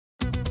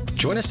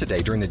Join us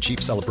today during the Jeep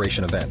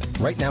Celebration event.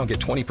 Right now, get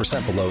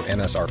 20% below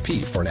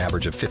MSRP for an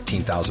average of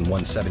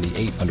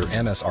 $15,178 under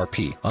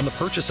MSRP on the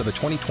purchase of a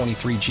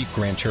 2023 Jeep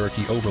Grand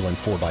Cherokee Overland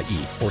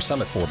 4xE or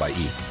Summit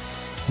 4xE.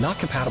 Not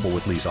compatible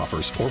with lease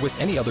offers or with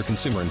any other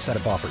consumer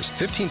incentive offers.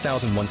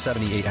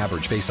 $15,178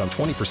 average based on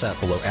 20%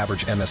 below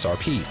average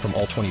MSRP from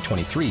all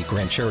 2023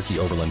 Grand Cherokee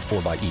Overland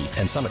 4xE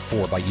and Summit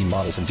 4xE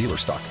models in dealer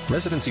stock.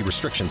 Residency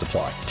restrictions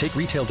apply. Take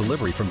retail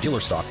delivery from dealer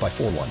stock by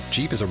 4/1.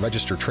 Jeep is a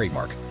registered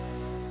trademark.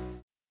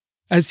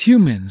 As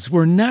humans,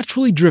 we're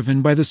naturally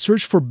driven by the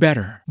search for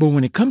better. But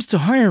when it comes to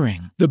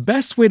hiring, the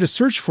best way to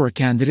search for a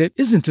candidate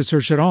isn't to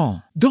search at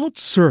all. Don't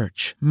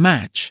search,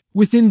 match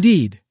with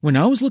Indeed. When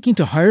I was looking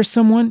to hire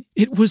someone,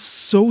 it was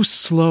so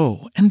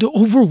slow and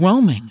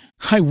overwhelming.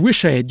 I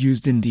wish I had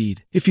used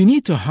Indeed. If you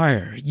need to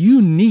hire,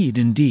 you need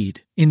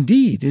Indeed.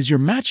 Indeed is your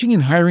matching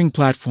and hiring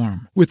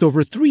platform with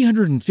over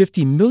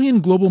 350 million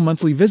global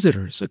monthly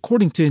visitors,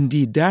 according to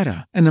Indeed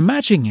data, and a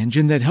matching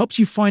engine that helps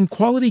you find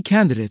quality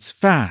candidates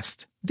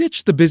fast.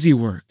 Ditch the busy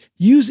work.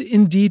 Use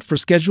Indeed for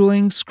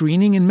scheduling,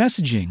 screening, and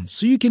messaging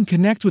so you can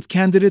connect with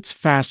candidates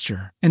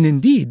faster. And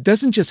Indeed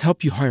doesn't just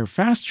help you hire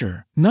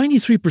faster.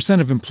 93%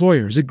 of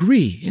employers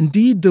agree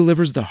Indeed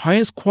delivers the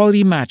highest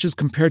quality matches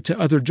compared to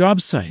other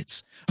job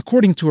sites,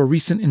 according to a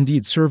recent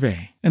Indeed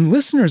survey. And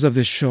listeners of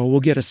this show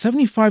will get a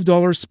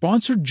 $75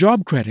 sponsored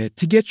job credit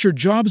to get your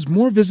jobs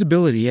more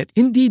visibility at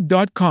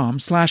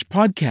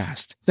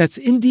Indeed.com/podcast. That's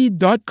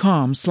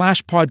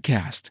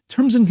Indeed.com/podcast.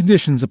 Terms and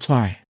conditions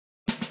apply.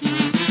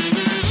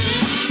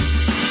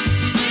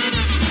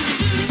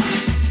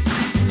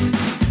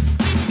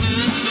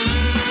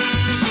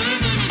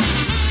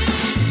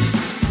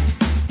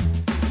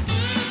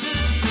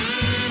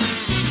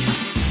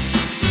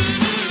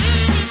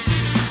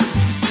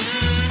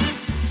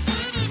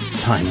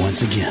 Time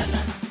once again.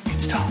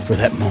 It's time for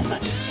that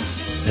moment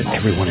that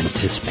everyone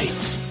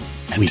anticipates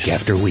week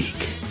after week.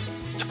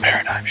 It's a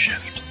paradigm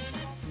shift.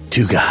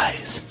 Two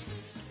guys.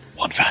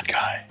 One fat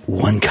guy.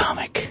 One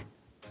comic.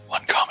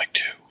 One comic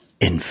too.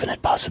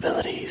 Infinite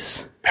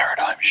possibilities.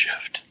 Paradigm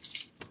shift.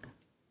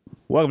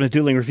 Welcome to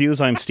Dueling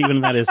Reviews. I'm Steven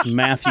and that is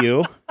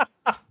Matthew.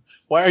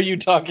 Why are you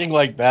talking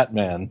like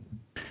Batman?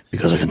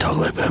 Because I can talk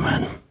like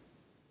Batman.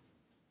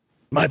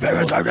 My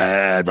parents are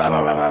dead. Blah,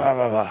 blah, blah, blah,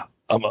 blah, blah.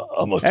 I'm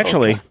a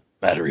Actually,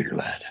 Matter Eater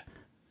lad.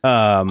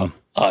 I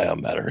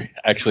am Matter Eater.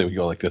 Actually, we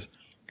go like this.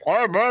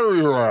 I'm Matter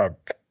Eater lad.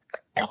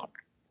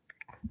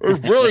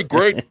 It's really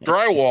great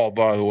drywall,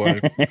 by the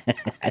way.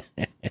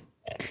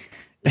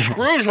 The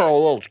screws are a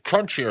little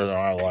crunchier than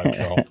I like,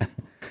 so.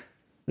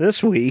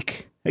 This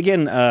week,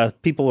 again,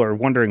 people are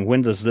wondering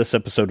when does this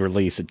episode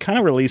release? It kind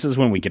of releases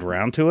when we get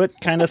around to it,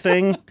 kind of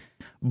thing.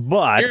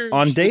 But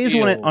on days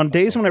when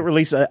it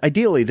releases,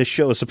 ideally, this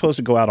show is supposed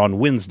to go out on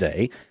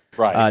Wednesday,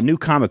 right? New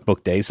Comic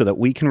Book Day, so that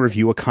we can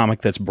review a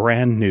comic that's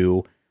brand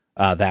new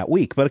that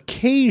week. But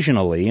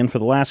occasionally, and for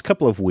the last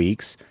couple of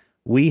weeks,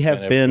 we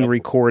have been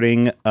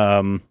recording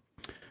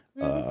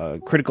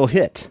Critical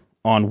Hit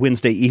on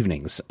Wednesday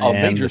evenings.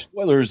 Major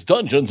Spoilers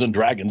Dungeons and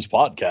Dragons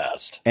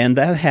podcast. And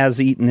that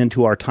has eaten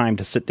into our time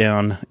to sit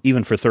down,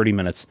 even for 30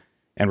 minutes,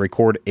 and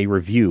record a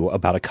review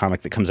about a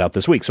comic that comes out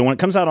this week. So when it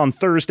comes out on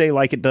Thursday,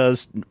 like it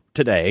does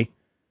today,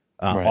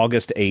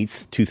 August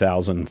 8th,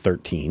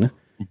 2013,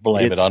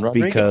 blame it on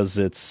Rodrigo. Because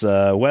it's,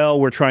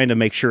 we're trying to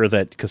make sure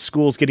that, because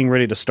school's getting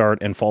ready to start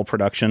and fall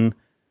production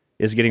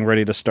is getting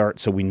ready to start,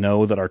 so we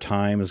know that our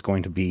time is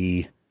going to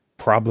be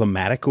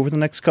problematic over the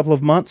next couple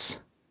of months.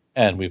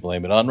 And we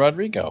blame it on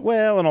Rodrigo.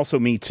 Well, and also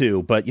me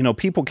too. But,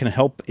 people can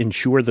help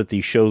ensure that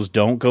these shows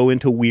don't go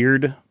into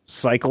weird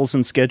cycles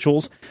and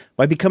schedules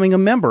by becoming a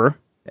member,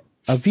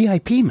 a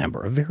VIP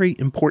member, a very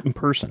important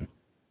person.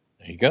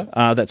 There you go.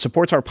 That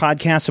supports our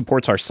podcast,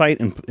 supports our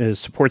site, and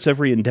supports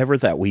every endeavor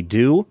that we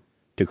do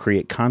to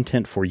create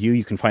content for you.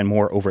 You can find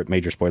more over at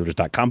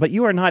Majorspoilers.com. But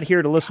you are not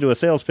here to listen to a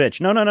sales pitch.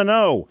 No.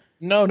 No.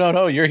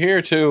 You're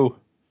here to...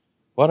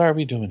 What are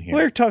we doing here?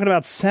 We're talking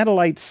about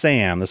Satellite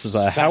Sam. This is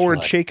a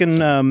Howard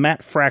Chaykin,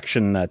 Matt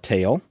Fraction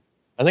tale.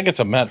 I think it's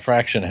a Matt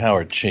Fraction,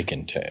 Howard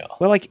Chaykin tale.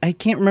 Well, I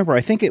can't remember.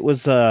 I think it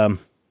was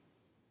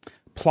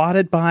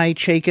plotted by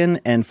Chaykin,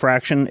 and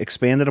Fraction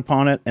expanded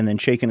upon it, and then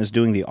Chaykin is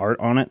doing the art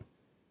on it.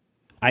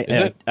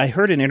 I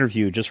heard an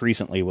interview just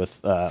recently with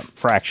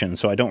Fraction,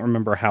 so I don't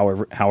remember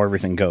how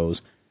everything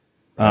goes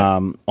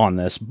on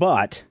this.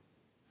 But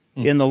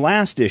in the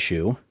last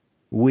issue,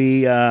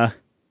 we...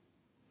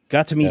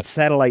 got to meet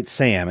Satellite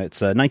Sam.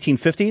 It's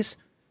 1950s.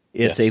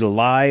 It's a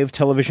live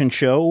television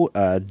show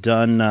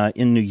done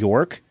in New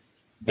York.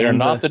 They're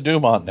not the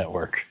Dumont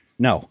Network.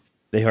 No,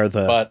 they are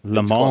the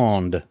Le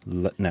Monde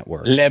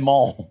Network. Le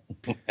Monde.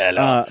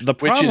 The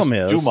problem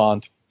is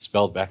Dumont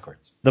spelled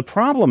backwards. The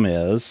problem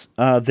is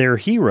their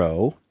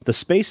hero, the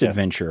space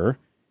adventurer,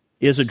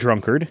 is a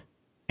drunkard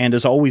and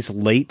is always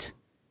late,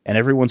 and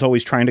everyone's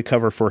always trying to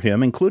cover for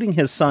him, including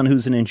his son,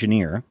 who's an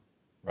engineer.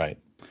 Right,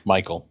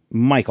 Michael.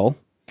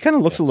 Kind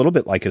of looks a little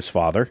bit like his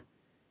father.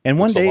 And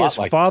one day his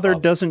father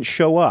doesn't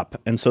show up,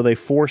 and so they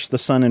force the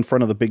son in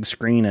front of the big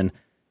screen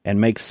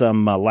and make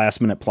some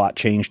last-minute plot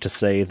change to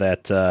say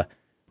that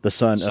the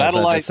sun,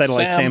 Satellite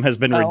Sam has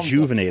been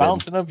rejuvenated.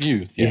 Fountain of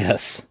youth.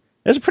 Yes.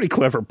 It's a pretty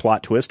clever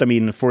plot twist. I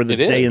mean, for the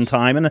day and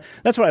time. And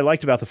that's what I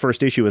liked about the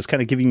first issue, is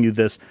kind of giving you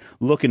this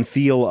look and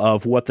feel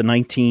of what the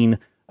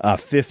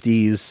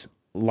 1950s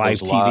live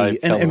TV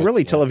and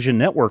really television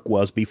network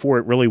was before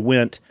it really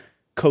went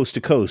coast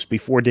to coast,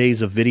 before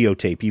days of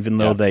videotape, even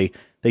though they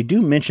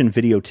do mention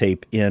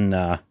videotape in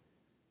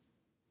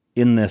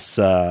this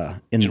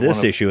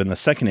issue, in the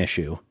second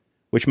issue,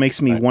 which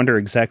makes me wonder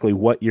exactly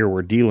what year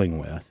we're dealing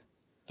with.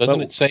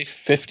 Doesn't it say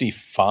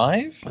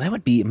 55? Well, that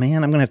would be,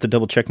 man, I'm going to have to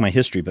double check my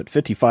history, but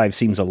 55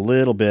 seems maybe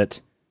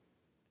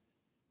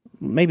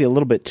a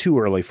little bit too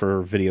early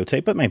for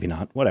videotape, but maybe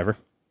not. Whatever.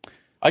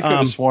 I could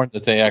have sworn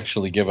that they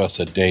actually give us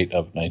a date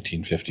of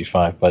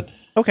 1955, but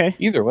okay.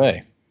 Either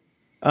way.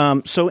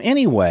 So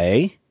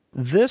anyway,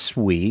 this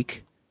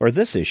week, or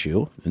this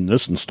issue, in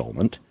this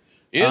installment,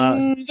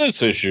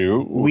 this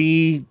issue,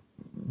 we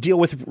deal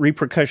with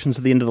repercussions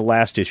at the end of the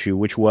last issue,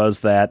 which was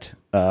that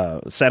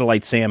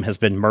Satellite Sam has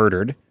been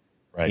murdered.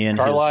 Right.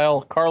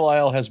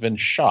 Carlisle has been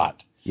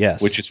shot.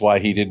 Yes. Which is why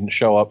he didn't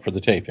show up for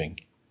the taping.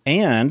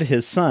 And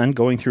his son,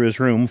 going through his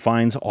room,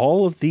 finds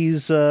all of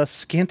these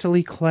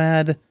scantily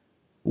clad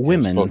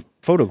women,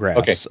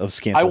 photographs of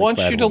scantily clad women.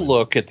 I want you to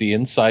look at the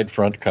inside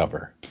front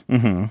cover.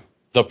 Mm-hmm.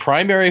 The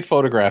primary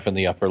photograph in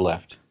the upper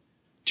left.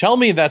 Tell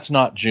me that's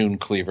not June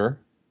Cleaver.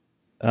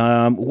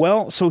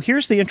 Well, so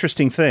here's the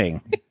interesting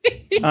thing.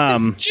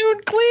 It's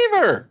June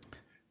Cleaver.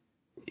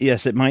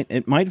 Yes, it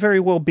might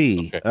very well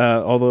be. Okay.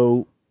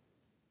 Although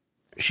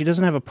she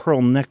doesn't have a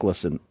pearl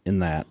necklace in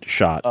that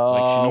shot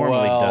like she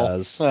normally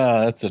does.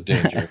 That's a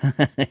danger.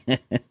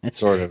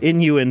 Sort of.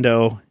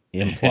 Innuendo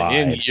implied.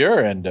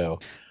 Innuendo.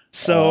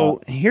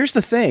 So here's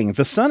the thing.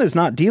 The son is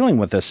not dealing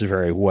with this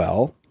very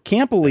well.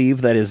 Can't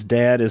believe that his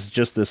dad is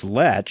just this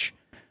lech,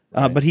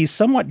 but he's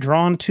somewhat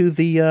drawn to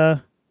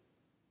the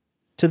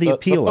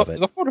appeal of it.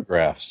 The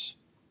photographs.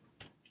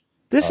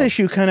 This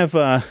issue kind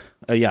of,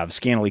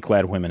 scantily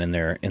clad women in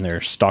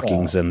their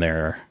stockings and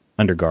their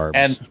undergarbs.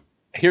 And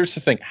here's the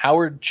thing: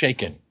 Howard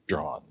Chaykin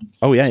drawn.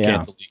 Oh yeah,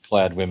 scantily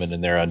clad women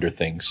in their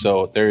underthings.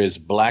 So there is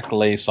black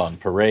lace on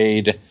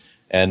parade,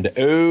 and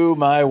oh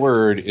my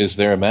word, is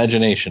their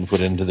imagination put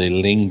into the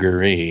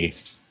lingerie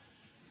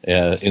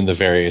in the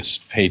various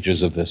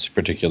pages of this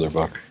particular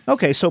book.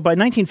 Okay, so by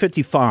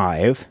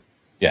 1955,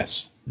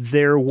 yes,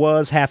 there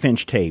was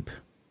half-inch tape.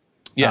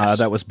 Yes,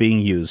 that was being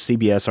used.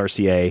 CBS,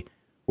 RCA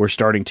were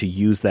starting to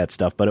use that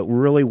stuff, but it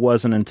really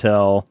wasn't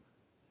until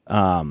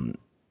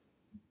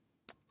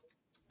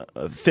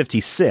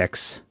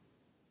 56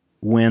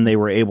 when they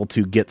were able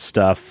to get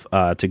stuff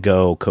to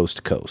go coast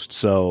to coast.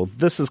 So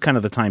this is kind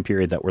of the time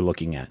period that we're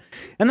looking at.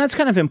 And that's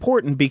kind of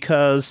important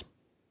because,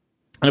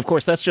 and of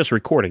course, that's just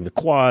recording. The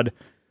quad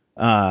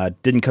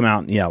didn't come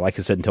out, like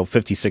I said, until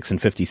 56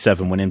 and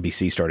 57 when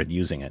NBC started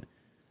using it.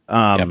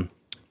 Yep.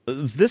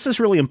 This is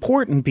really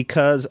important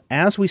because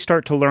as we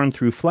start to learn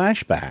through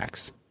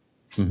flashbacks,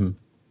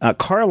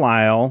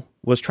 Carlisle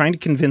was trying to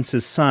convince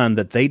his son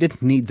that they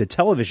didn't need the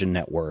television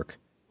network.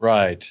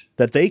 Right.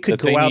 That they could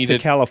go out to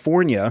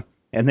California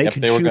and they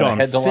could shoot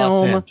on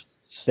film.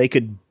 They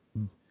could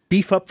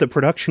beef up the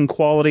production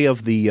quality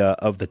of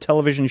the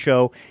television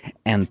show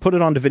and put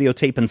it onto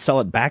videotape and sell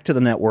it back to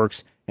the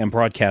networks and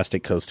broadcast it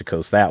coast to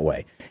coast that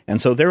way.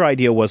 And so their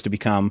idea was to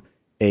become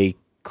a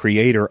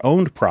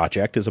creator-owned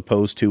project as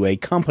opposed to a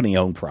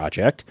company-owned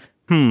project.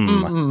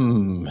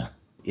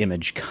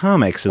 Image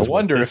Comics is. I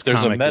wonder what if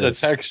there's a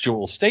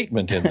metatextual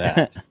statement in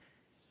that.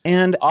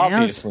 And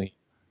obviously,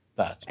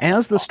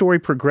 as the story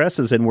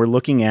progresses and we're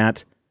looking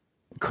at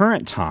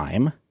current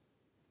time,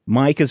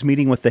 Mike is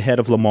meeting with the head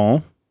of Le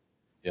Mans.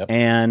 Yep.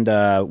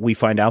 And we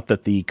find out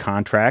that the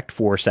contract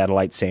for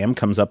Satellite Sam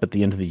comes up at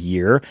the end of the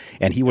year,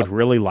 and he would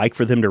really like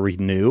for them to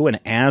renew. And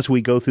as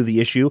we go through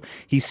the issue,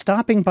 he's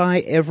stopping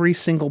by every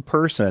single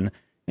person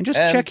and just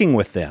checking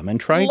with them and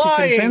trying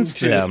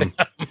to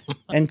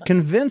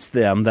convince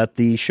them that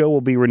the show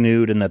will be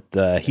renewed and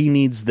that he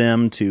needs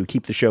them to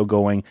keep the show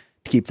going,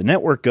 to keep the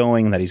network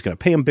going, and that he's going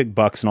to pay them big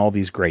bucks and all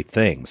these great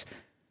things.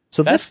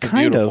 So that's this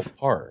kind of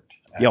part.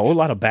 Yeah, a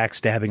lot of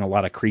backstabbing, a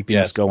lot of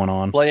creepiness going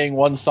on. Playing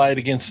one side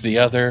against the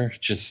other,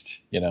 just,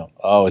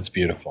 it's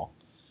beautiful.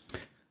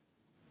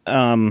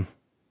 And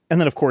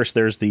then, of course,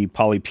 there's the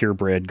Polly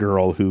purebred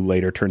girl who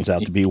later turns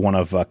out to be one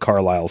of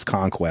Carlisle's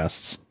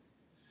conquests,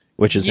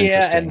 which is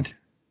interesting. And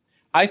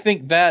I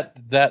think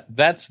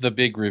that's the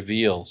big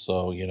reveal.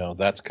 So,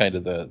 that's kind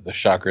of the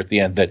shocker at the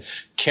end, that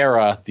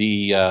Kara,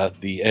 the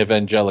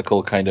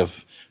evangelical kind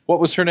of, what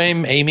was her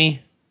name?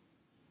 Amy?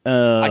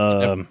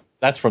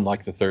 That's from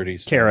like the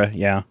 30s. Kara,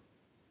 yeah.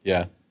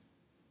 Yeah.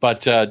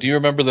 But do you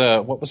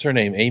remember what was her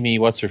name? Amy,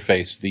 what's her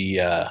face?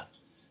 The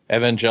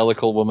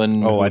evangelical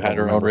woman who had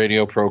her own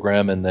radio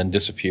program and then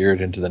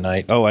disappeared into the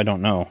night. Oh, I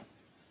don't know.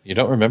 You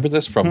don't remember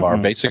this from our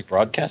basic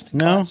broadcasting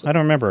class? I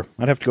don't remember.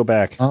 I'd have to go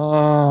back.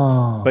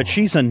 Oh. But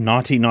she's a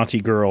naughty,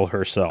 naughty girl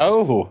herself.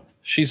 Oh,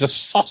 she's a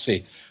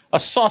saucy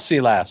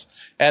lass.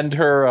 And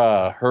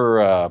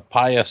her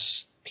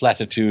pious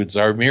platitudes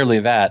are merely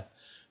that,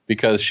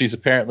 because she's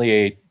apparently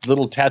a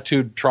little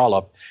tattooed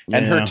trollop,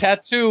 And her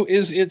tattoo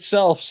is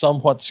itself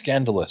somewhat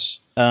scandalous.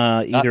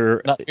 Not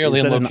merely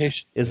in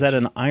location. Is that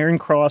an iron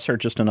cross or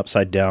just an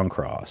upside down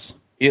cross?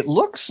 It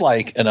looks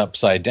like an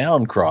upside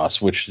down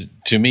cross, which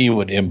to me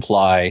would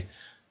imply,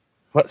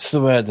 what's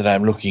the word that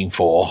I'm looking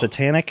for?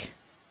 Satanic?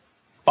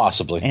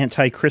 Possibly.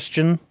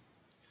 Anti-Christian?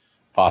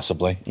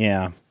 Possibly.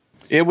 Yeah.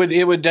 It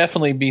would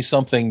definitely be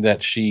something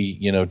that she,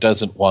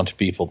 doesn't want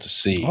people to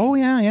see. Oh,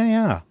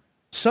 yeah.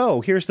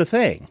 So here's the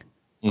thing.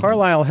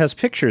 Carlisle has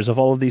pictures of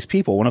all of these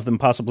people, one of them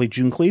possibly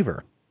June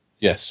Cleaver.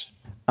 Yes.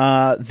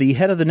 The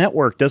head of the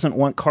network doesn't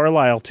want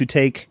Carlisle to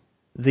take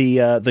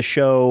the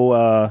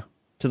show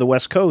to the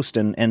West Coast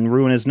and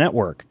ruin his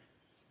network.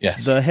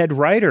 Yes. The head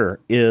writer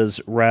is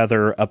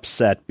rather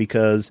upset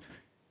because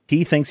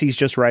he thinks he's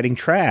just writing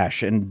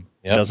trash and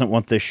doesn't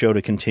want this show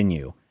to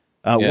continue.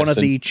 One of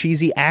the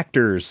cheesy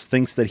actors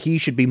thinks that he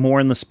should be more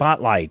in the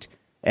spotlight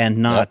and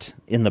not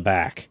in the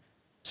back.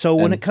 So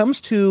when it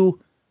comes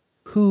to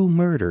who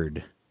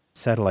murdered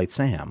Satellite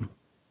Sam,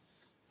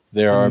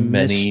 there are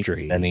many.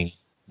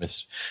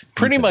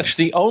 Pretty much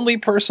the only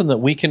person that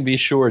we can be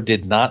sure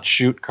did not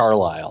shoot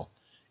Carlisle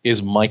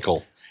is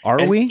Michael.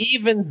 Are we?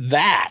 Even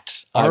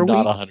that, I'm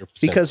not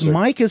 100% because certain.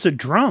 Mike is a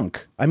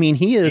drunk. I mean,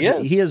 he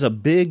is a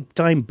big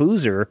time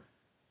boozer.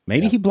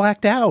 Maybe he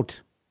blacked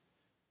out.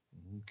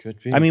 Could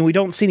be. I mean, we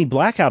don't see any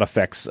blackout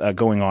effects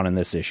going on in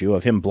this issue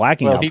of him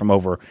blacking out from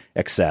over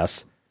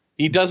excess.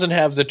 He doesn't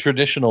have the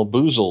traditional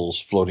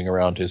boozles floating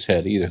around his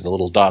head either, the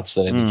little dots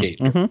that indicate.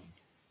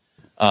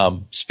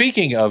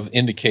 Speaking of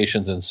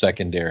indications in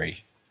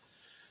secondary,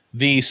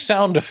 the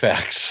sound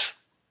effects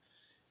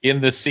in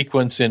the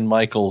sequence in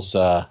Michael's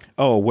where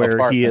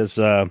apartment. he is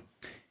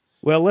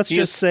let's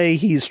just say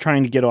he's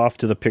trying to get off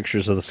to the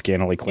pictures of the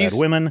scantily clad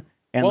women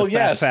and the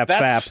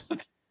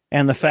fap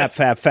and the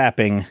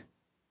fapping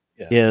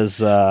is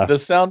the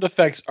sound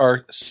effects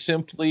are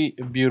simply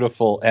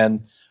beautiful.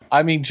 And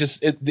I mean,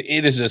 just it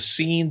is a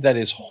scene that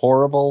is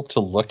horrible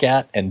to look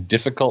at and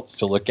difficult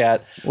to look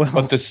at.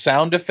 But the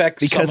sound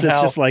effects because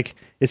somehow,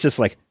 it's just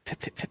like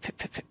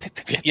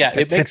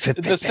it makes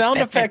the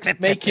sound effects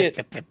make it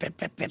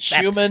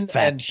human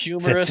and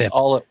humorous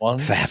all at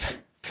once.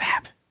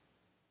 Fap.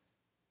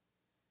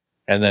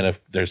 And then if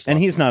there's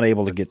he's not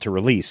able to get to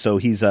release, so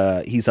he's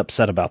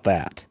upset about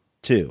that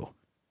too.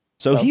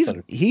 So he's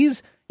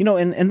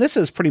and this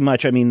is pretty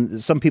much, I mean,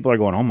 some people are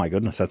going, oh my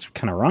goodness, that's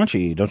kind of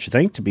raunchy, don't you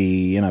think, to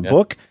be in a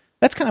book?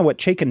 That's kind of what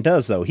Chaykin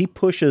does, though. He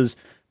pushes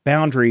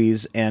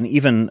boundaries, and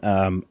even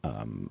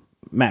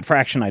Matt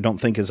Fraction, I don't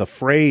think, is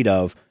afraid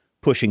of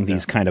pushing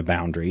these kind of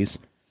boundaries.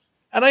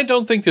 And I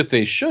don't think that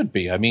they should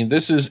be. I mean,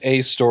 this is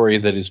a story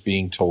that is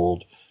being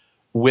told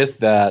with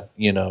that,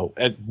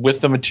 with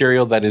the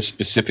material that is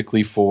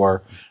specifically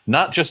for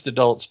not just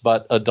adults,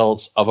 but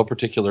adults of a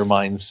particular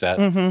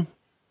mindset.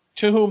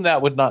 To whom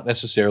that would not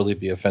necessarily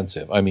be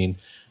offensive. I mean,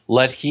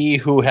 let he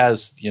who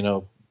has,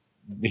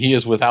 he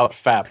is without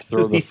fap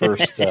throw the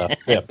first fip,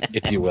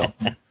 if you will.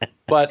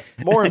 But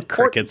more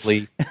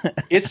importantly,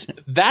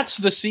 that's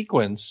the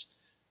sequence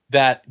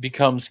that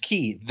becomes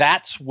key.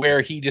 That's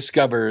where he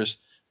discovers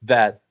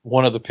that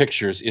one of the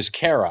pictures is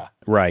Kara.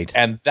 Right.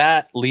 And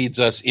that leads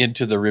us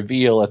into the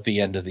reveal at the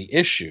end of the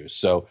issue.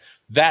 So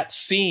that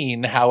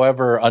scene,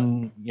 however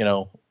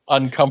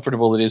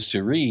uncomfortable it is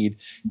to read,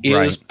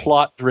 is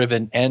plot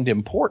driven and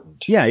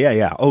important.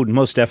 Yeah. Oh,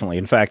 most definitely.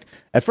 In fact,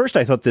 at first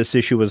I thought this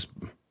issue was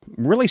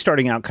really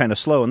starting out kind of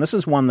slow, and this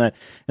is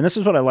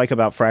what I like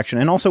about Fraction,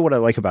 and also what I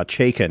like about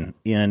Chaykin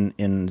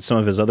in some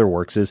of his other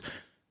works is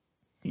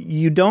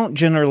you don't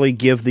generally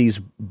give these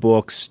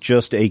books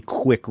just a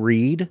quick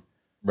read.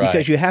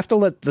 Because you have to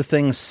let the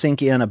things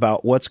sink in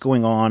about what's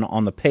going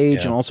on the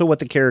page and also what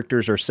the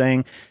characters are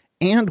saying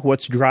and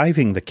what's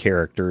driving the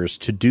characters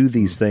to do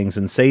these things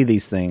and say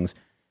these things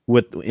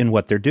in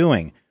what they're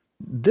doing.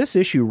 This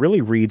issue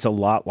really reads a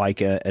lot like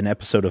an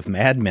episode of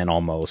Mad Men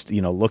almost,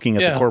 looking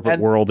at the corporate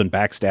world and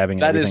backstabbing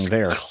and everything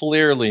there. That is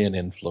clearly an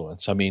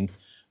influence. I mean,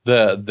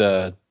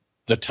 the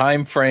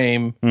time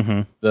frame,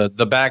 the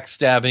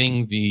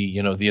backstabbing,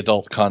 the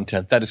adult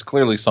content, that is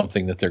clearly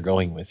something that they're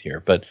going with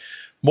here. But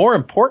more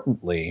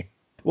importantly,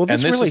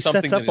 this really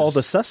sets up all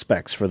the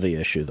suspects for the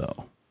issue,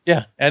 though.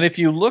 Yeah, and if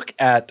you look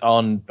at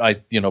on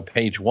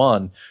page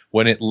 1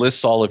 when it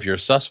lists all of your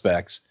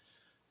suspects,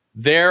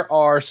 there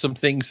are some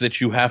things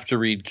that you have to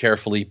read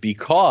carefully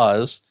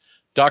because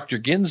Dr.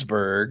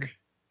 Ginsburg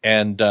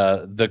and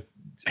the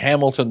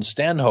Hamilton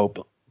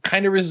Stanhope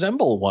kind of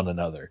resemble one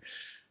another.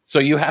 So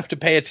you have to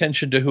pay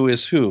attention to who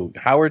is who.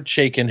 Howard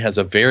Chaykin has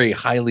a very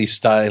highly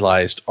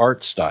stylized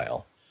art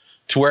style,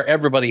 to where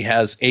everybody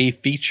has a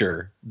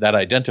feature that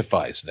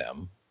identifies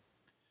them.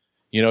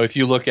 If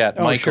you look at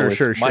Michael,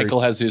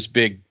 Michael has his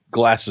big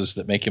glasses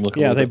that make him look a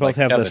little bit like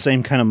Kevin. They both have the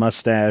same kind of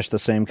mustache, the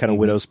same kind of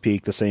widow's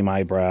peak, the same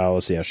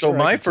eyebrows. Yeah. So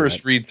my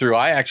first read through,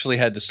 I actually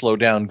had to slow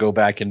down, go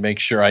back and make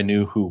sure I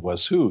knew who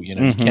was who.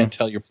 You can't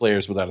tell your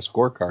players without a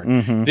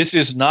scorecard. This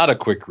is not a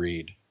quick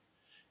read.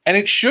 And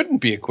it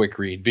shouldn't be a quick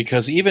read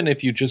because even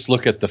if you just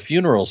look at the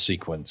funeral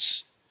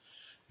sequence,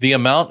 the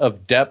amount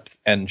of depth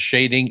and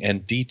shading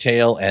and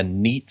detail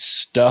and neat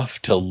stuff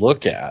to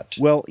look at.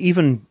 Well,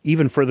 even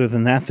further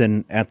than that,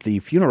 then at the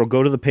funeral,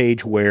 go to the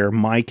page where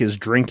Mike is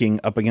drinking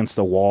up against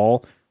the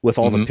wall with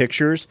all the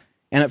pictures.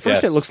 And at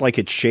first it looks like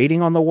it's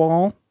shading on the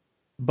wall,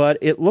 but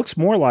it looks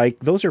more like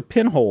those are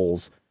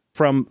pinholes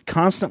from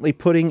constantly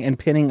putting and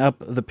pinning up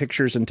the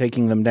pictures and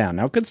taking them down.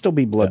 Now, it could still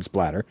be blood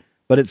splatter,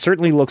 but it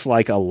certainly looks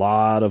like a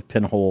lot of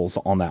pinholes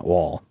on that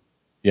wall.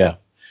 Yeah.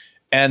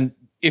 And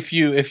if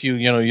you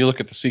look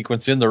at the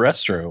sequence in the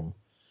restroom,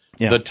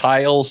 the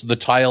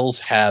tiles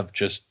have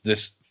just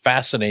this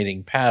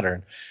fascinating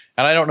pattern.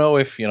 And I don't know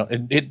if,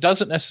 it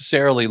doesn't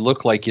necessarily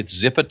look like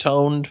it's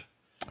Zipatoned.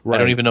 Right. I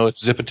don't even know if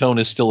Zipatone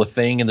is still a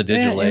thing in the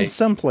digital age. In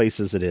some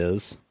places it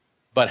is.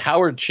 But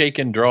Howard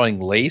Chaykin drawing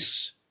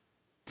lace.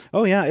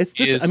 Oh yeah, it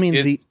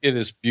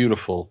is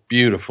beautiful,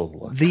 beautiful to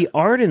look. The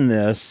art in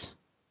this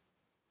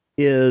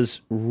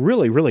is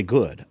really, really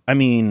good. I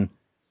mean,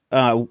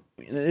 it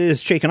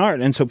is Chaykin art,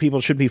 and so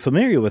people should be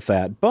familiar with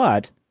that.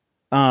 But,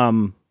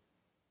 and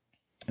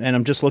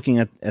I'm just looking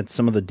at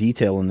some of the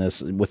detail in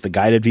this with the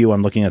guided view.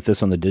 I'm looking at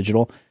this on the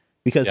digital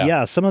because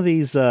some of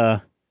these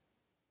the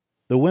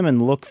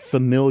women look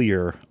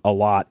familiar a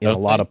lot in a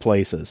lot of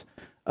places.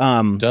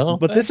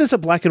 But this is a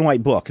black and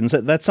white book, and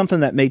so that's something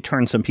that may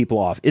turn some people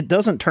off. It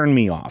doesn't turn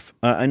me off.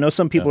 I know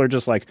some people are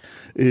just like,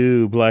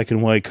 ooh, black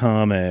and white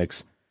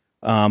comics.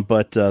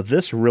 But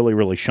this really,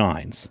 really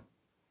shines.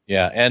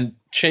 Yeah, and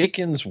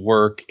Chaykin's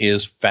work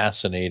is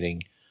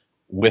fascinating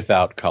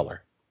without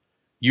color.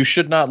 You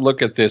should not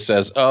look at this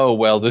as, oh,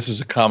 well, this is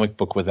a comic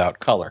book without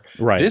color.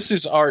 Right. This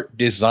is art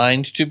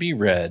designed to be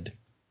read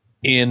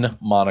in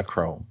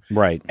monochrome.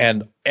 Right.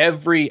 And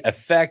every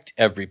effect,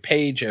 every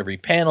page, every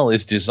panel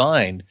is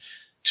designed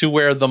to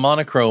where the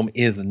monochrome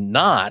is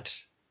not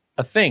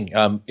a thing.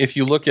 If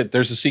you look at,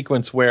 there's a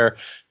sequence where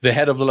the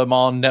head of the Le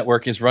Mans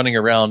Network is running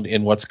around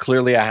in what's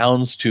clearly a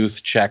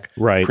houndstooth check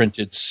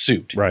printed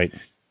suit. Right.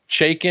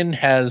 Chaykin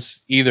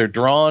has either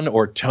drawn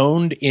or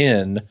toned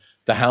in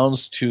the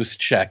houndstooth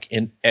check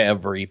in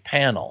every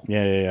panel.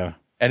 Yeah.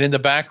 And in the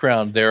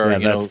background, there are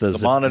the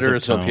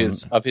monitors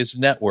of his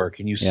network,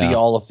 and you see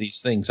all of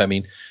these things. I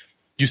mean,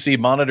 you see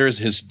monitors.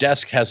 His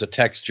desk has a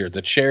texture.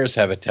 The chairs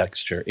have a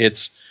texture.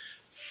 It's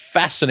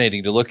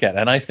fascinating to look at,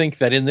 and I think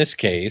that in this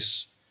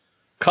case,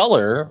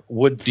 color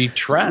would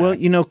detract. Well,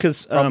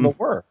 because from the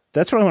work.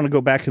 That's what I want to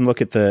go back and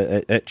look at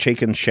at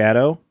Chaykin's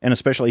Shadow, and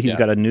especially he's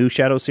got a new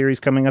Shadow series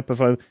coming up.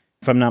 If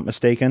I'm not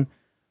mistaken,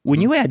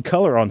 when you add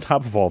color on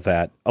top of all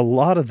that, a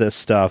lot of this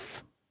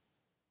stuff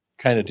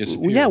kind of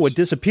disappears. Yeah, would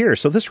disappear.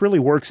 So this really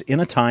works in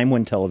a time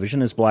when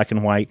television is black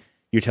and white.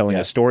 You're telling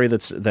a story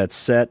that's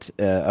set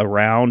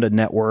around a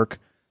network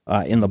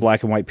in the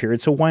black and white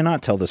period. So why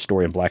not tell this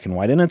story in black and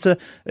white? And it's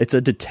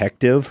a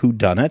detective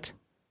whodunit.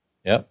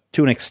 Yep.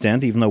 To an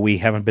extent, even though we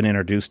haven't been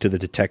introduced to the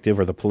detective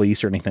or the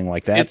police or anything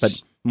like that,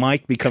 but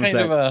Mike becomes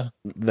kind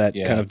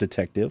of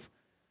detective.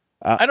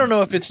 I don't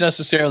know if it's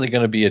necessarily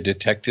going to be a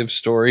detective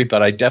story,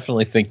 but I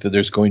definitely think that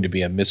there's going to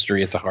be a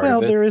mystery at the heart of it.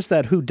 Well, there is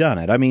that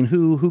whodunit. I mean,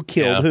 who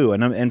killed who?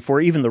 And for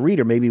even the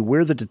reader, maybe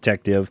we're the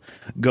detective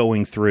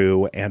going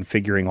through and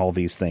figuring all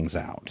these things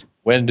out.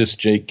 When does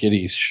Jake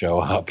Gittes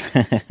show up?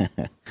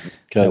 That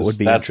would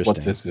be that's interesting.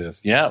 What this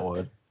is. Yeah, it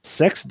would.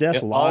 Sex,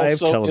 Death, Live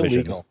Television.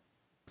 Illegal.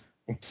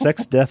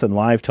 Sex, Death, and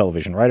Live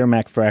Television. Writer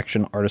Mac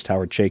Fraction, artist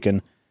Howard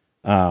Chaykin.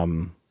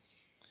 And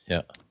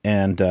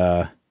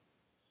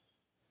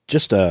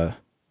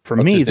for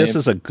me, this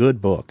is a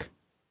good book.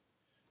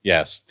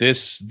 Yes,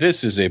 this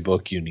is a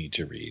book you need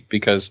to read,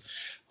 because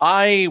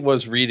I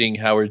was reading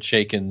Howard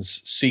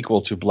Chaykin's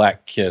sequel to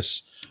Black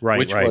Kiss,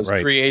 which was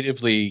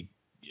creatively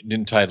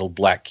entitled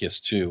Black Kiss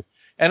 2.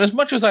 And as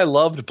much as I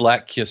loved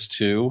Black Kiss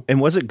 2... And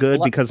was it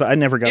good? Because I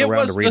never got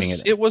around to reading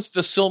it. It was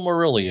the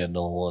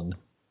Silmarillion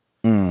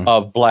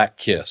of Black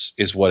Kiss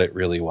is what it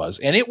really was.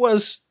 And it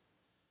was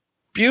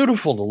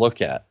beautiful to look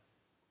at.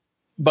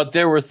 But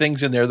there were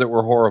things in there that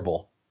were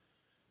horrible.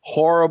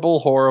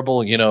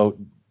 Horrible,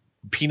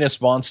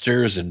 penis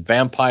monsters and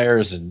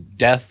vampires and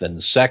death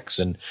and sex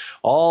and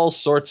all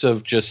sorts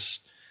of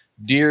just,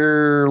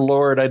 dear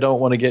Lord, I don't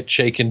want to get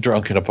shaken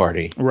drunk at a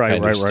party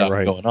kind of stuff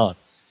going on.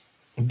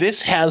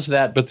 This has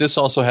that, but this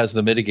also has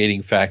the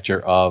mitigating factor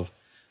of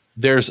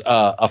there's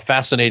a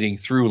fascinating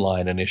through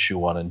line in issue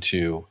 1 and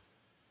 2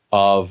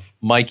 of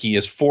Mikey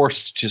is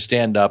forced to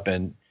stand up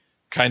and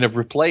kind of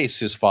replace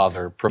his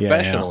father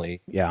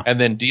professionally and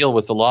then deal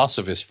with the loss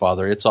of his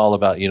father. It's all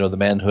about, the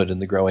manhood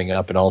and the growing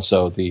up and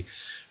also the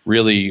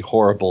really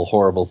horrible,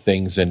 horrible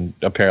things. And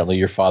apparently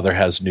your father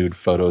has nude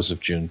photos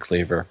of June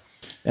Cleaver.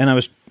 And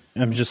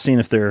I'm just seeing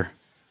if they're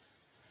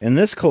in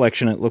this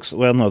collection. It looks,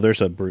 well, no,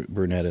 there's a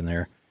brunette in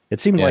there. It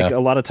seems like a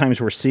lot of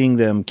times we're seeing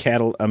them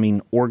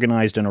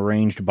organized and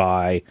arranged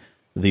by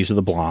these are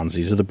the blondes,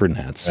 these are the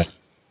brunettes. Right.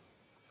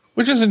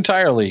 Which is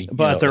entirely,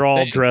 but they're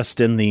all dressed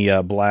in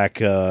the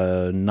black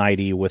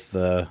nightie with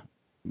the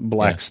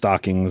black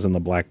stockings and the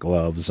black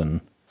gloves.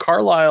 And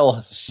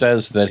Carlisle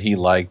says that he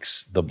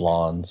likes the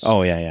blondes.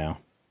 Oh yeah.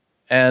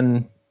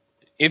 And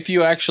if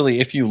you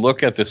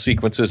look at the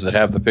sequences that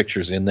have the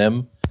pictures in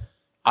them,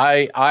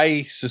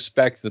 I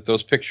suspect that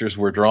those pictures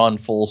were drawn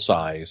full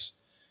size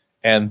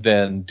and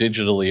then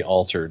digitally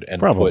altered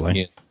and put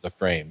in the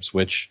frames,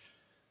 which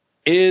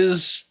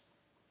is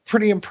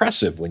pretty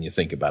impressive when you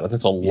think about it.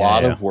 That's a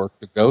lot of work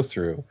to go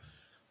through.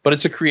 But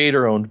it's a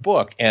creator-owned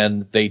book,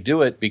 and they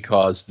do it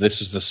because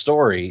this is the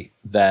story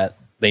that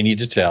they need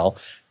to tell.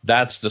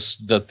 That's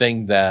the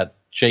thing that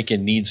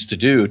Chaykin needs to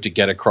do to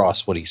get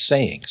across what he's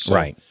saying. So,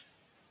 right.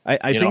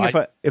 I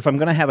think if I'm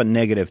going to have a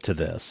negative to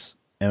this,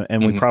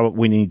 and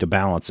we need to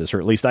balance this, or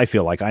at least I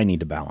feel like I need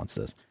to balance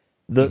this.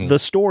 The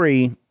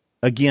story,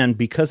 again,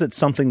 because it's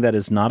something that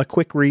is not a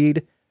quick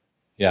read,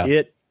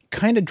 it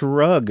kind of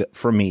drug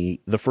for me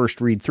the first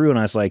read through, and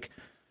I was like,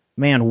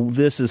 man,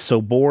 this is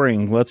so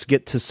boring. Let's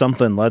get to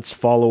something. Let's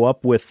follow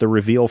up with the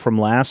reveal from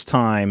last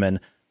time. And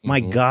my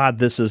God,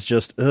 this is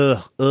just,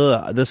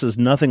 this is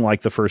nothing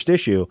like the first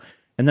issue.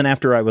 And then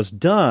after I was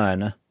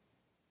done,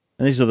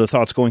 and these are the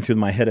thoughts going through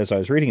my head as I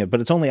was reading it, but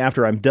it's only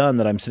after I'm done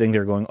that I'm sitting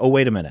there going, oh,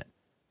 wait a minute.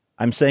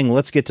 I'm saying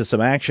let's get to some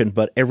action,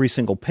 but every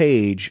single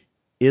page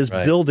is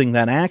building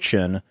that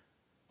action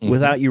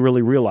without you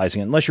really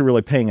realizing it, unless you're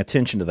really paying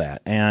attention to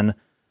that. And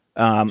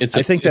I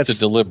think that's a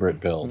deliberate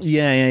build.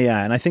 Yeah.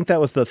 And I think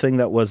that was the thing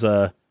that was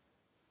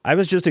I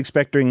was just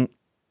expecting,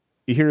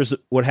 here's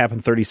what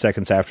happened 30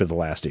 seconds after the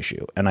last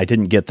issue, and I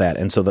didn't get that.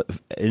 And so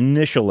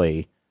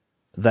initially,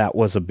 that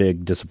was a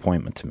big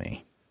disappointment to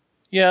me.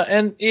 Yeah,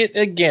 and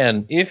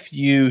if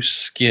you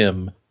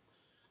skim,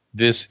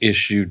 this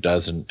issue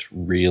doesn't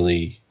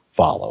really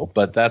follow,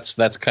 but that's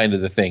kind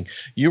of the thing.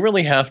 You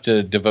really have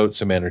to devote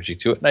some energy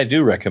to it, and I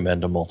do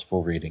recommend a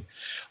multiple reading.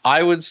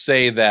 I would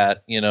say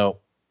that,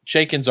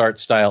 Chaykin's art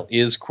style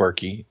is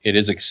quirky. It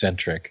is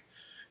eccentric.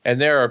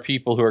 And there are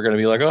people who are going to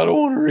be like, I don't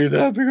want to read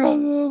that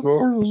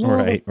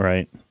because...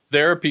 Right.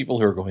 There are people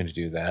who are going to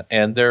do that.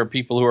 And there are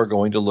people who are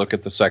going to look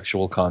at the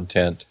sexual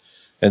content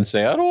and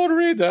say, I don't want to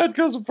read that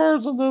because of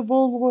person, blah,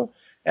 blah, blah.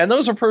 And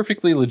those are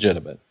perfectly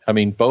legitimate. I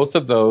mean, both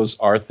of those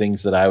are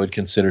things that I would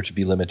consider to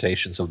be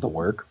limitations of the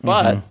work.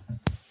 But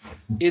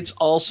it's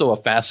also a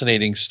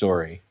fascinating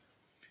story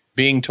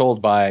being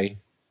told by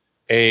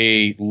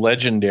a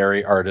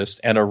legendary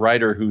artist and a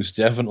writer who's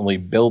definitely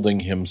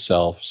building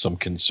himself some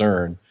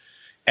concern.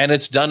 And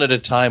it's done at a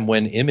time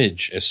when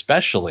Image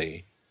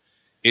especially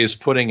is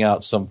putting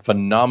out some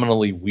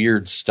phenomenally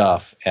weird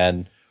stuff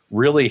and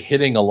really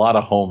hitting a lot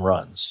of home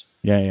runs.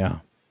 Yeah.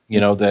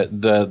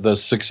 The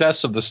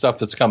success of the stuff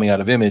that's coming out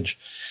of Image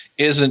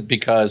isn't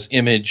because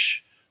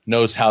Image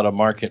knows how to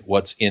market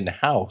what's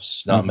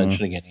in-house, not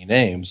mentioning any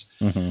names,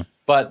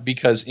 but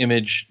because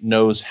Image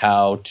knows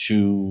how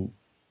to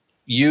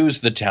use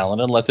the talent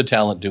and let the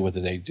talent do what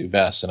they do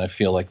best. And I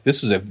feel like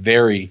this is a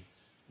very,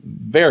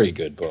 very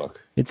good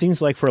book. It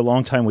seems like for a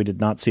long time we did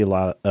not see a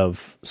lot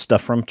of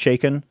stuff from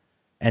Chaykin,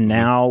 and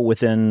now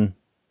within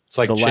it's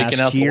like the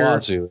last out year, the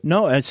wazoo.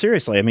 No,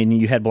 seriously. I mean,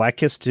 you had Black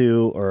Kiss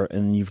 2,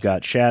 and you've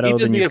got Shadow. He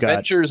did then the you've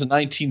Avengers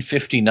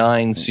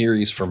 1959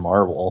 series for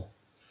Marvel.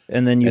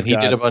 And then he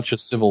did a bunch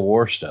of Civil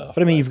War stuff.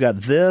 But I mean, you've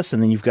got this,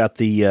 and then you've got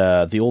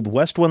the Old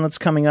West one that's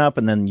coming up,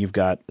 and then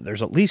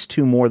there's at least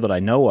 2 more that I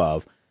know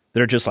of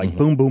that are just like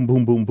boom, boom,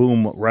 boom, boom,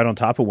 boom, right on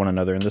top of one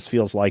another. And this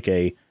feels like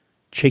a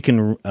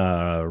Chaykin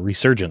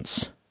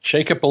resurgence.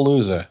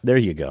 Shake-a-palooza. There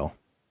you go.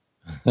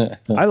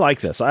 I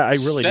like this. I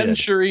really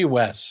Century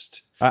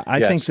West. I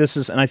think this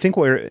is, and I think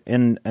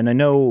and I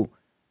know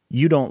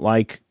you don't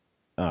like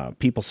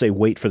people say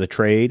wait for the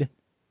trade.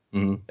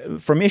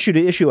 From issue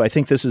to issue, I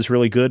think this is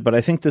really good, but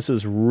I think this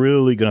is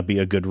really going to be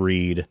a good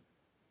read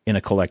in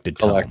a collected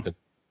tome.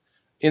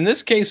 In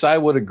this case, I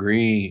would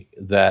agree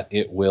that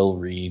it will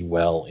read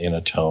well in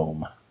a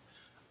tome.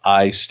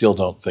 I still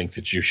don't think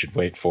that you should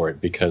wait for it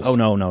because... Oh,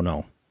 no.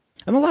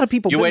 And a lot of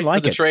people didn't like it. You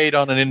wait for the trade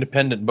on an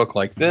independent book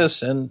like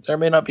this, and there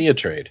may not be a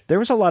trade. There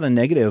was a lot of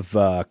negative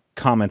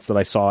comments that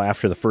I saw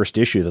after the first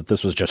issue that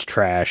this was just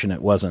trash, and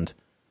it wasn't.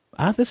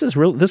 This is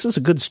real. This is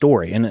a good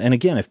story. And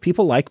again, if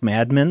people like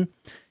Mad Men,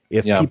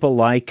 if people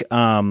like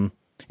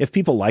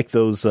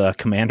those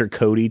Commander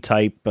Cody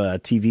type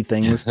TV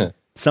things...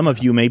 Some of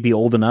you may be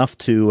old enough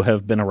to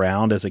have been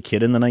around as a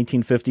kid in the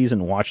 1950s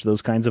and watched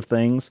those kinds of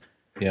things.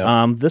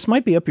 Yeah. This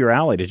might be up your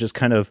alley to just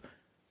kind of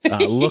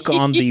look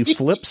on the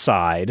flip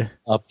side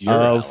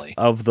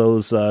of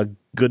those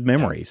good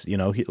memories.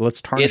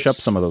 Let's tarnish up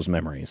some of those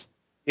memories.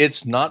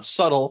 It's not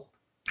subtle.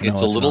 It's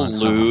a little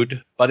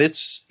lewd, but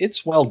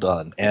it's well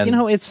done. And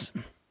it's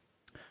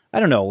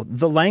I don't know.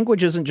 The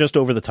language isn't just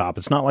over the top.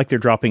 It's not like they're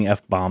dropping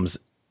F-bombs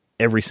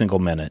every single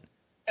minute.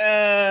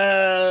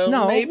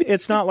 No, maybe.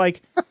 It's not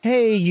like,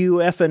 hey, you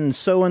effing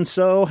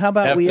so-and-so, how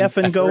about we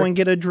effing go and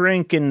get a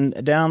drink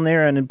and down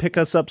there and pick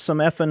us up some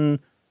effing...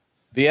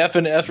 The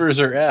effing effers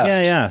are effed.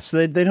 Yeah.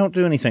 So they don't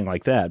do anything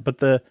like that.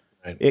 But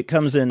it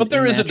comes in. But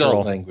there is natural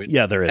adult language.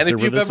 Yeah, there is. And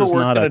if you've ever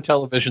worked at a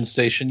television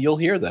station, you'll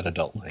hear that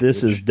adult language.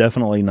 This is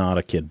definitely not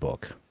a kid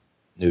book.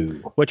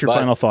 No. What's your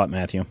final thought,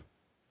 Matthew?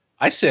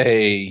 I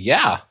say,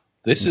 yeah,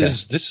 this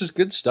is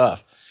good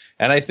stuff.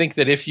 And I think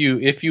that if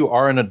you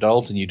are an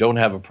adult and you don't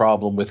have a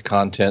problem with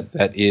content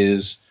that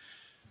is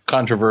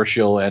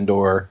controversial and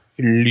or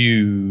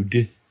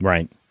lewd,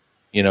 Right.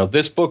 You know,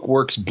 this book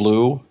works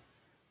blue.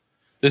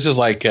 This is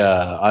like,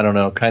 I don't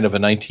know, kind of a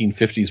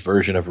 1950s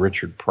version of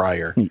Richard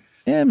Pryor.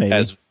 Yeah, maybe.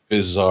 As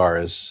bizarre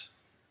as...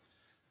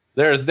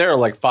 There are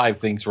like 5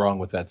 things wrong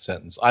with that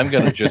sentence. I'm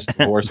going to just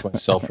divorce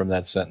myself from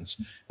that sentence.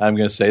 I'm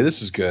going to say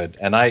this is good.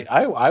 And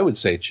I would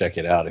say check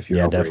it out if you're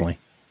over definitely.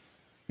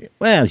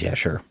 Well, yeah,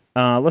 sure.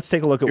 Let's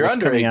take a look at you're what's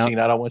under coming 18,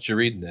 out. I don't want you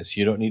reading this.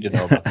 You don't need to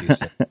know about these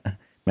things.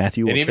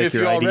 Matthew will and even check if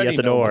your you ID already at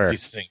the know about door.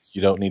 these things,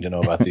 you don't need to know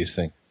about these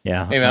things.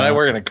 Yeah. Hey, man, I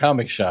work in a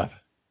comic shop.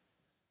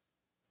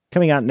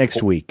 Coming out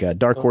next week,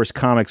 Dark Horse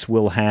Comics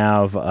will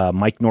have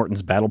Mike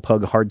Norton's Battle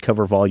Pug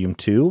hardcover volume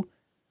 2,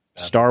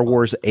 Star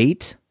Wars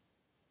 8,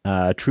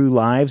 True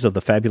Lives of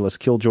the Fabulous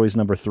Killjoys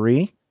number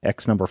 3,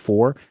 X number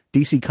 4.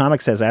 DC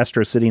Comics has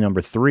Astro City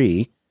number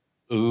 3.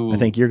 Ooh. I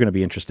think you're going to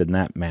be interested in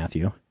that,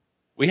 Matthew.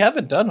 We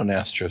haven't done an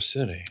Astro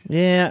City.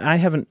 Yeah, I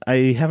haven't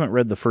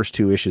read the first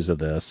 2 issues of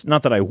this.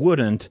 Not that I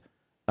wouldn't,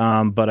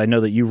 but I know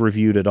that you've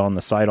reviewed it on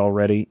the site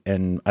already,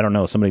 and I don't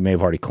know, somebody may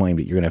have already claimed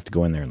it. You're going to have to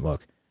go in there and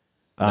look.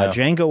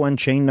 Django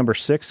Unchained number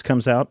 6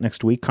 comes out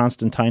next week.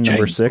 Constantine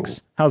number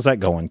 6. How's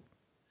that going?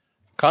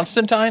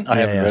 Constantine? I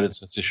haven't read it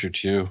since issue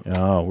 2.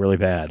 Oh, really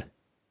bad.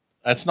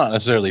 That's not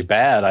necessarily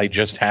bad. I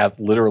just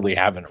literally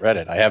haven't read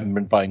it. I haven't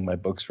been buying my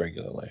books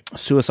regularly.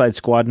 Suicide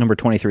Squad number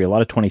 23. A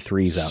lot of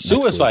 23s out.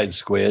 Suicide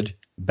Squid.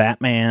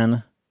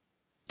 Batman.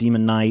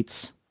 Demon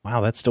Knights.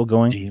 Wow, that's still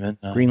going.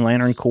 Green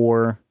Lantern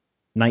Corps.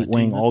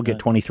 Nightwing all get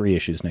 23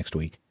 issues next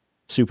week.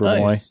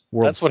 Superboy. Nice.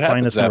 World's That's what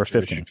Finest number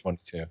after 15. issue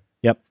 22.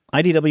 Yep.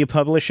 IDW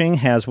Publishing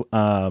has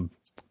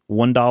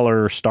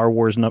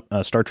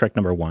 $1 Star Trek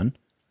number 1.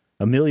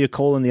 Amelia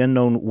Cole and the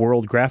Unknown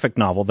World graphic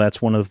novel.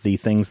 That's one of the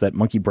things that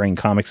Monkey Brain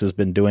Comics has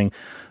been doing.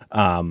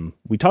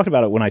 We talked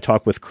about it when I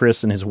talked with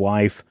Chris and his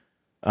wife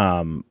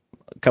a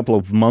couple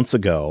of months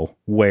ago,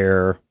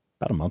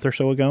 about a month or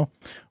so ago,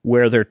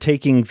 where they're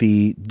taking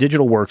the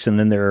digital works and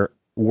then they're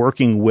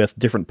working with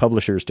different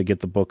publishers to get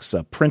the books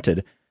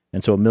printed.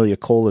 And so Amelia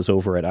Cole is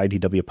over at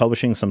IDW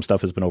Publishing. Some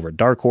stuff has been over at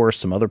Dark Horse,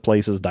 some other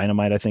places.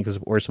 Dynamite, I think, is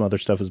where some other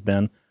stuff has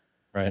been.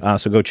 Right.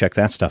 So go check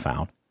that stuff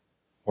out.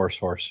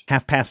 Horse.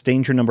 Half Past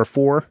Danger number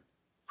 4.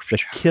 The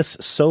Kiss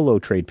solo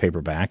trade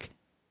paperback.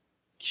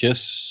 Kiss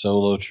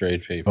solo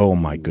trade paper. Oh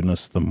my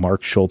goodness. The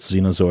Mark Schultz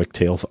Xenozoic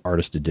Tales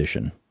Artist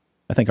Edition.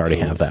 I think I already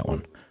have that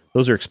one.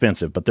 Those are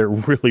expensive, but they're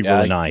really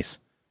nice.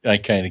 I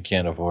kind of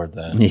can't afford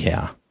that.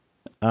 Yeah.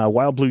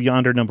 Wild Blue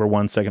Yonder number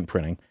 1, second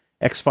printing.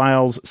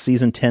 X-Files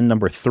Season 10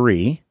 number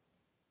 3.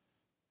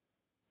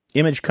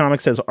 Image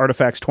Comics has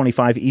Artifacts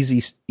 25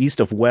 East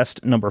of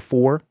West number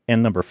 4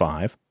 and number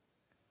 5.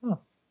 Oh.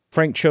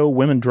 Frank Cho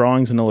Women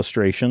Drawings and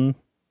Illustration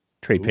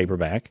trade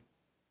paperback.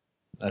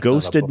 That's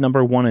Ghosted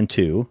number 1 and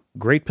 2.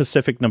 Great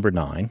Pacific number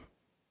 9.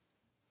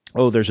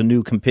 Oh, there's a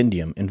new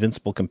compendium,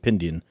 Invincible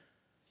Compendium.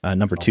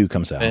 Number 2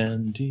 comes out.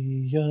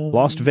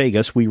 Lost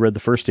Vegas, we read the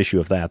first issue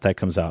of that. That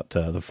comes out,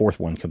 the 4th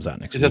one comes out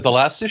next week. Is that the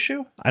last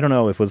issue? I don't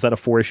know. Was that a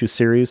 4-issue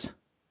series?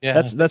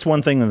 Yeah. That's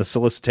one thing in the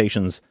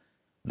solicitations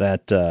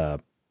that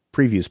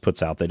Previews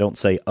puts out. They don't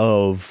say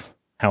of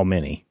how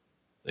many.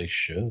 They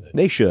should.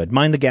 They should.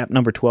 Mind the Gap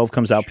number 12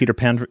 comes out. Peter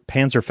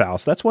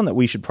Panzerfaust. That's one that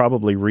we should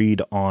probably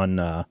read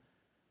on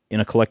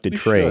in a collected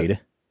trade. Should.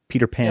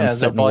 Peter Pan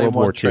set in World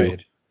War II.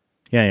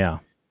 Yeah.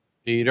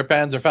 Peter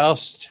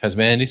Panzerfaust has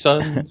many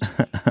sons.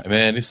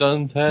 Many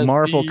sons has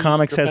Marvel Peter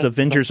Comics has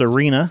Avengers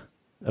Arena,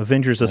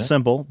 Avengers Okay.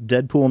 Assemble,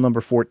 Deadpool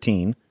number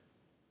 14,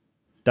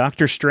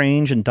 Doctor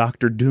Strange and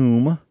Doctor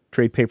Doom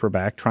trade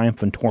paperback,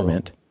 Triumph and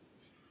Torment.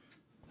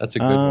 That's a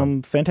good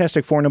one.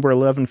 Fantastic Four number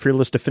 11,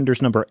 Fearless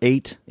Defenders number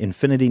 8,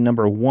 Infinity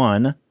number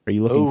 1. Are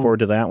you looking forward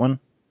to that one?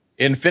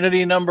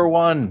 Infinity number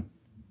 1.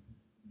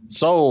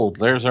 Sold.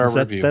 There's our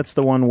review. That's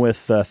the one with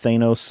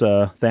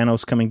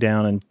Thanos coming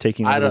down and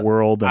taking over the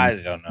world. And I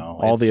don't know.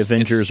 All the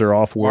Avengers are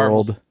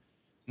off-world.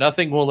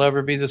 Nothing will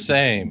ever be the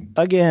same.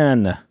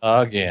 Again.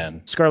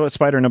 Scarlet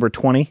Spider number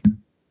 20.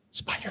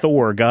 Spider.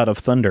 Thor, God of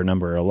Thunder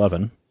number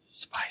 11.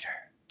 Spider.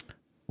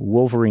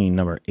 Wolverine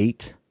number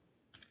 8.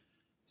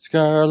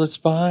 Scarlet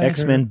Spider.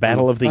 X-Men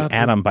Battle of the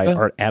Atom by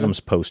Art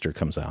Adams poster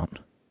comes out.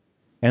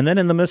 And then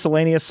in the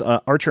miscellaneous,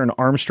 Archer and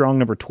Armstrong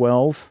number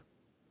 12.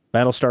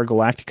 Battlestar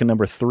Galactica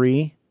number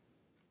 3.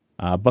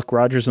 Buck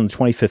Rogers in the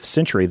 25th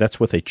Century. That's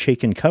with a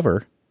Chaykin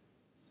cover.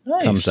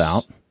 Nice. Comes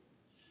out.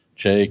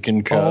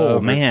 Chaykin cover.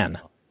 Oh, man.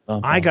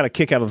 I got a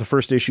kick out of the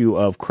first issue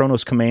of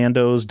Kronos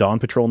Commandos, Dawn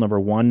Patrol number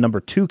 1. Number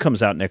 2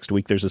 comes out next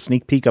week. There's a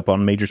sneak peek up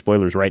on Major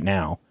Spoilers right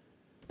now.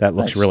 That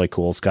looks really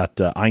cool. It's got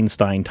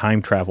Einstein,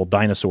 time travel,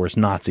 dinosaurs,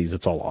 Nazis.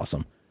 It's all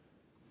awesome.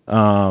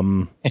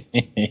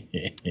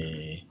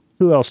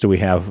 Who else do we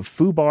have?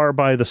 Fubar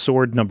by the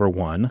Sword number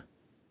 1.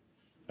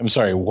 I'm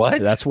sorry,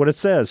 what? That's what it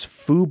says.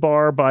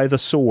 Fubar by the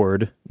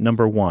Sword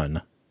number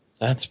 1.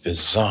 That's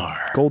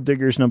bizarre. Gold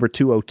Diggers number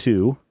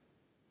 202.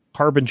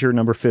 Harbinger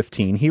number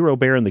 15. Hero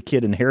Bear and the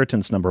Kid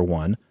Inheritance number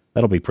 1.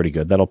 That'll be pretty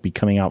good. That'll be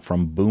coming out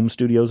from Boom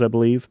Studios, I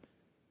believe.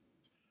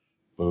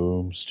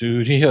 Boom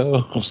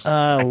Studios.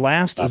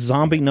 Last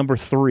Zombie number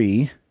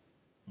 3.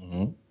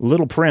 Mm-hmm.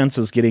 Little Prince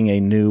is getting a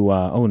new...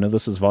 oh, no,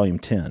 this is volume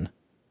 10.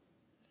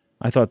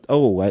 I thought,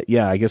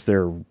 yeah, I guess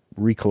they're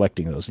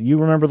recollecting those. You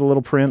remember The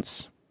Little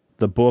Prince?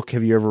 The book?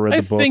 Have you ever read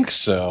the book? I think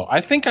so.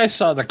 I think I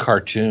saw the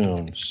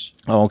cartoons.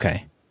 Oh,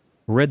 okay.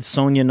 Red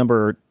Sonja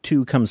number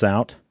 2 comes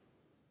out.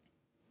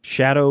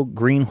 Shadow,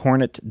 Green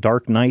Hornet,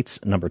 Dark Knights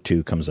number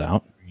 2 comes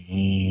out.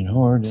 Green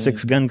Hornet.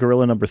 Six Gun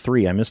Gorilla number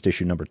 3. I missed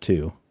issue number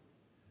 2.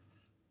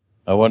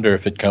 I wonder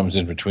if it comes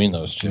in between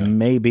those two.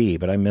 Maybe,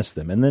 but I missed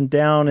them. And then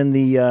down in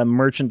the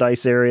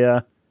merchandise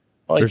area,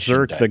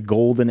 Berserk, The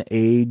Golden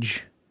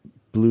Age,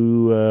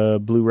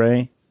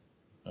 Blu-ray.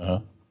 Uh-huh.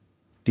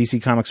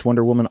 DC Comics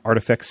Wonder Woman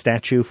Artifact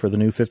statue for the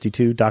New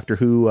 52. Doctor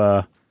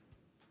Who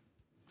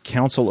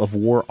Council of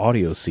War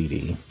audio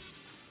CD.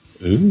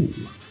 Ooh.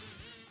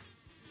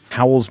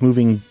 Howl's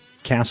Moving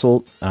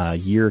Castle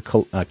year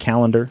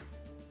calendar.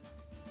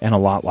 And a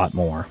lot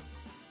more.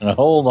 And a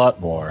whole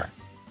lot more.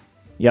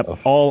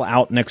 Yep, all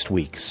out next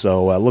week.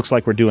 So looks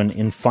like we're doing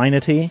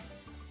Infinity.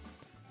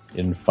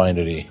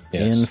 Infinity,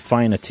 yes.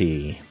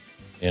 Infinity.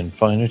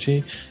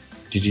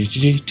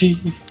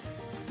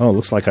 Oh, it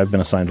looks like I've been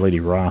assigned Lady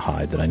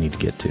Rawhide that I need to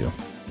get to.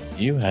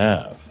 You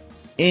have.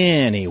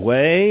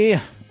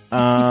 Anyway,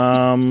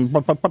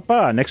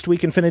 next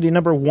week, Infinity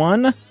number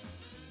 1.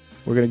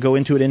 We're going to go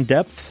into it in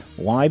depth.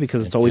 Why?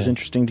 Because it's always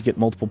interesting to get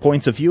multiple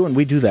points of view, and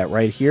we do that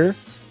right here.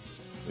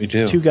 We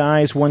do. 2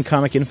 guys, 1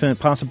 comic, infinite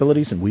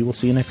possibilities, and we will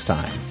see you next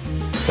time.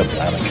 The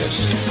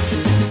Blanicus.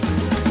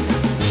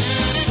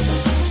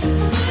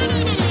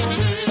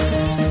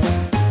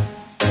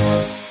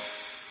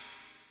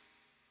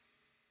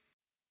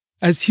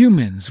 As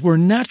humans, we're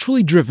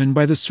naturally driven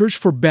by the search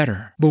for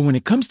better. But when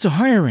it comes to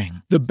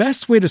hiring, the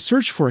best way to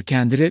search for a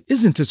candidate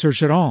isn't to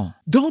search at all.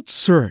 Don't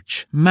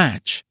search,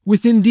 match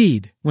with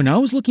Indeed. When I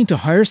was looking to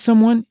hire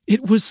someone,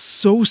 it was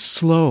so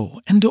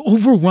slow and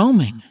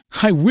overwhelming.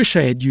 I wish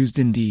I had used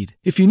Indeed.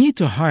 If you need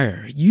to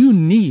hire, you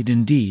need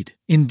Indeed.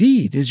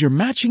 Indeed is your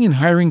matching and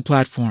hiring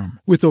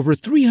platform with over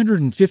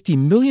 350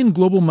 million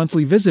global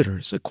monthly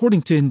visitors,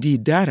 according to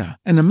Indeed data,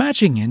 and a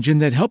matching engine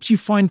that helps you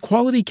find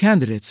quality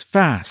candidates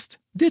fast.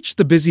 Ditch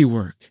the busy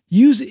work.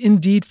 Use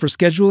Indeed for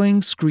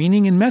scheduling,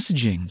 screening, and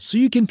messaging so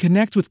you can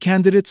connect with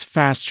candidates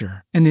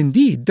faster. And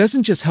Indeed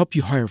doesn't just help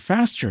you hire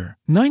faster.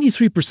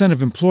 93%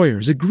 of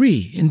employers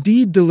agree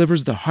Indeed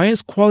delivers the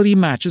highest quality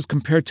matches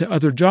compared to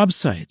other job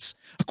sites,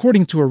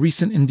 according to a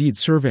recent Indeed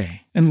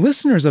survey. And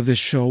listeners of this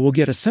show will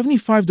get a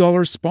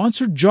 $75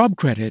 sponsored job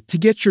credit to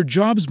get your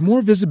jobs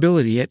more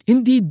visibility at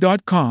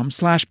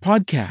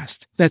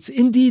Indeed.com/podcast. That's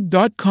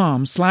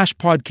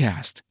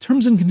Indeed.com/podcast.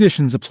 Terms and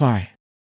conditions apply.